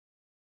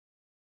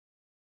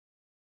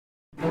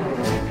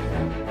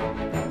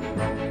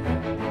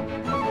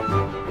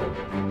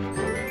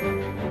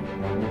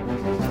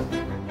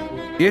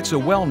It's a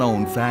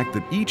well-known fact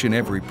that each and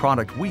every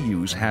product we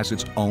use has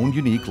its own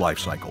unique life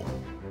cycle.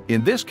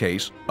 In this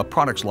case, a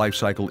product's life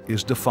cycle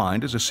is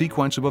defined as a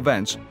sequence of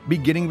events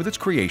beginning with its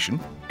creation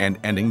and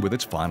ending with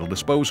its final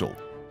disposal.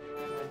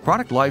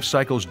 Product life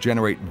cycles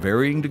generate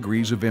varying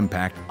degrees of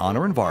impact on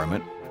our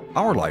environment,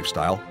 our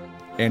lifestyle,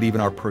 and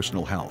even our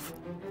personal health.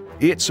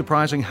 It's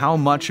surprising how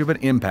much of an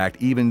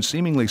impact even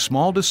seemingly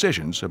small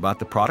decisions about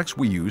the products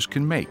we use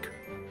can make.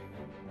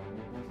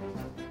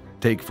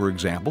 Take, for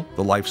example,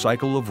 the life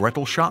cycle of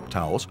rental shop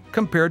towels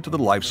compared to the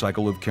life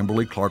cycle of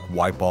Kimberly-Clark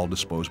Wypall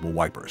disposable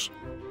wipers.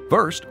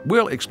 First,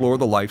 we'll explore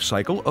the life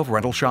cycle of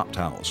rental shop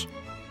towels.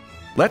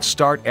 Let's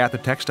start at the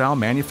textile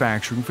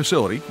manufacturing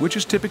facility, which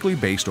is typically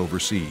based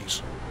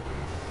overseas.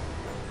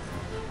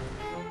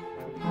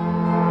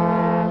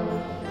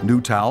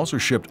 New towels are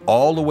shipped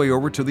all the way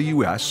over to the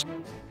U.S.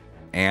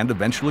 and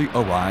eventually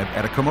arrive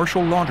at a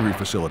commercial laundry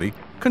facility,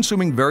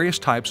 consuming various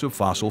types of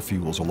fossil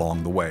fuels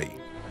along the way.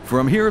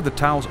 From here, the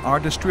towels are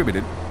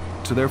distributed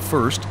to their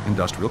first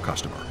industrial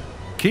customer.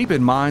 Keep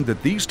in mind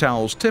that these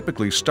towels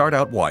typically start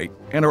out white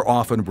and are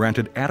often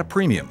rented at a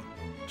premium.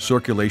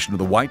 Circulation of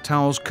the white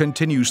towels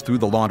continues through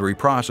the laundry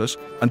process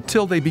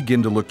until they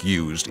begin to look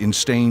used in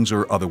stains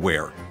or other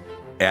wear.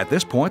 At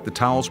this point, the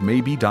towels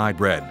may be dyed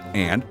red,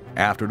 and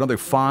after another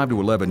 5 to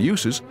 11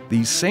 uses,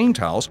 these same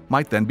towels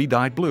might then be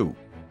dyed blue.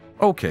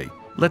 Okay,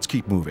 let's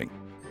keep moving.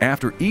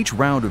 After each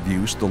round of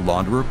use, the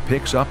launderer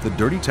picks up the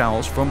dirty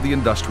towels from the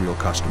industrial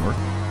customer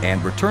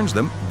and returns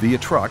them via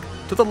truck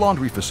to the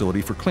laundry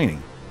facility for cleaning,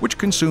 which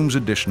consumes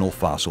additional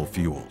fossil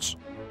fuels.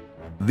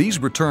 These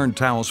returned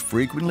towels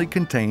frequently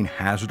contain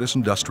hazardous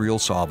industrial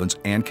solvents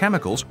and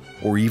chemicals,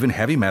 or even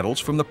heavy metals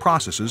from the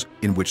processes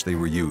in which they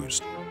were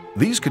used.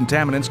 These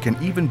contaminants can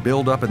even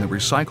build up in the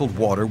recycled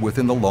water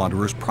within the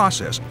launderer's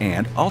process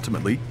and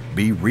ultimately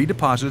be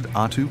redeposited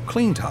onto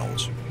clean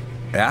towels.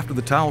 After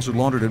the towels are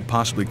laundered and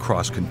possibly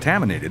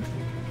cross-contaminated,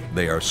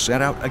 they are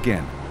sent out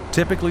again,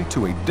 typically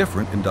to a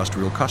different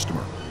industrial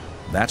customer.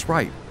 That's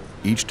right.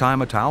 Each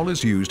time a towel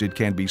is used, it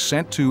can be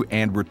sent to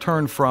and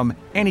returned from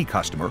any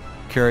customer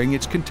carrying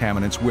its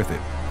contaminants with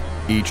it.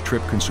 Each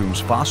trip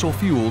consumes fossil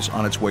fuels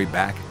on its way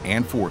back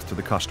and forth to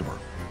the customer.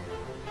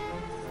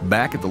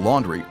 Back at the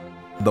laundry,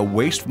 the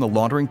waste from the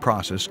laundering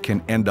process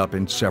can end up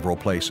in several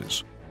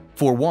places.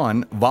 For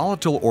one,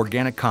 volatile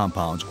organic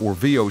compounds, or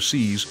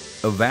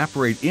VOCs,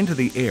 evaporate into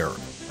the air,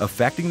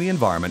 affecting the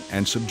environment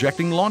and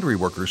subjecting laundry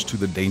workers to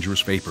the dangerous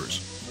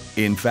vapors.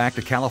 In fact,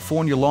 a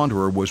California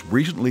launderer was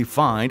recently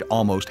fined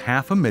almost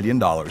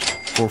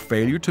 $500,000 for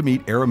failure to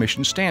meet air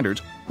emission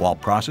standards while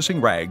processing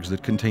rags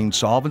that contain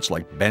solvents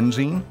like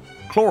benzene,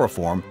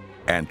 chloroform,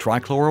 and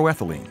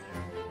trichloroethylene.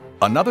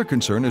 Another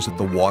concern is that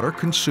the water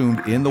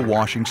consumed in the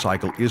washing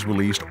cycle is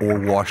released or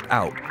washed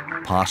out,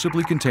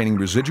 possibly containing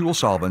residual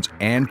solvents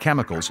and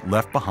chemicals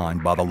left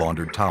behind by the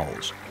laundered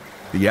towels.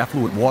 The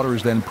effluent water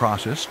is then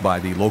processed by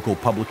the local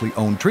publicly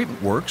owned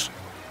treatment works.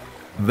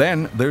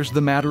 Then there's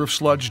the matter of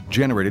sludge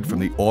generated from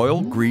the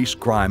oil, grease,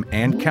 grime,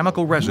 and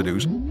chemical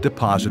residues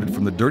deposited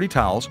from the dirty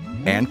towels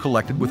and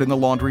collected within the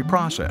laundry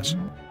process.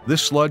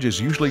 This sludge is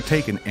usually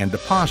taken and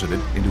deposited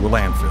into a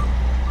landfill.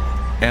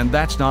 And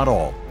that's not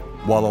all.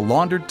 While a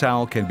laundered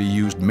towel can be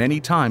used many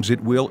times, it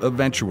will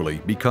eventually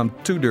become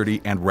too dirty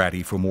and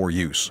ratty for more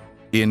use.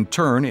 In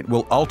turn, it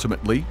will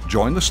ultimately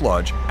join the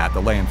sludge at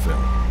the landfill.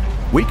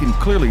 We can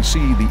clearly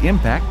see the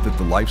impact that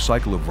the life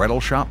cycle of rental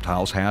shop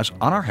towels has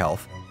on our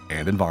health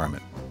and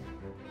environment.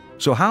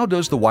 So how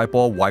does the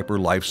Wypall wiper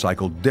life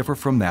cycle differ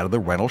from that of the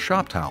rental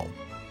shop towel?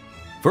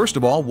 First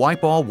of all,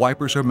 Wypall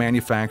wipers are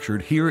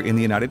manufactured here in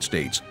the United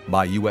States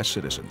by U.S.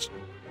 citizens.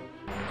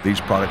 These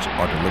products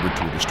are delivered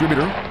to a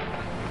distributor,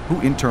 who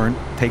in turn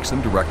takes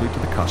them directly to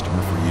the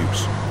customer for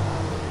use.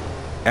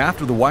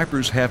 After the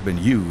wipers have been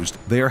used,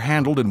 they are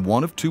handled in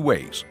one of two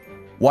ways.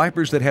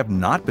 Wipers that have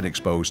not been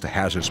exposed to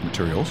hazardous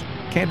materials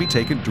can be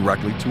taken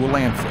directly to a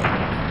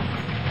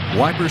landfill.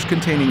 Wipers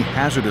containing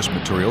hazardous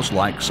materials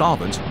like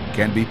solvents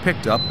can be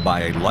picked up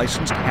by a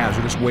licensed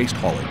hazardous waste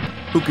hauler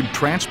who can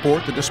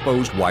transport the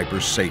disposed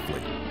wipers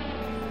safely.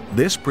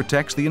 This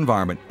protects the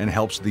environment and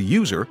helps the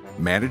user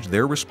manage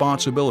their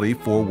responsibility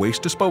for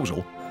waste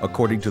disposal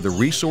according to the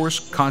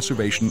Resource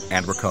Conservation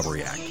and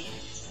Recovery Act.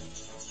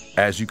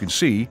 As you can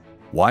see,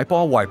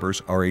 Wypall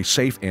wipers are a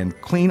safe and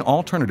clean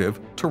alternative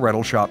to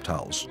rental shop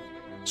towels.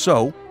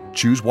 So,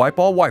 choose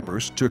Wypall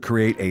wipers to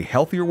create a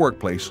healthier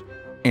workplace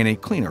and a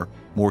cleaner,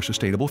 more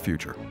sustainable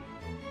future.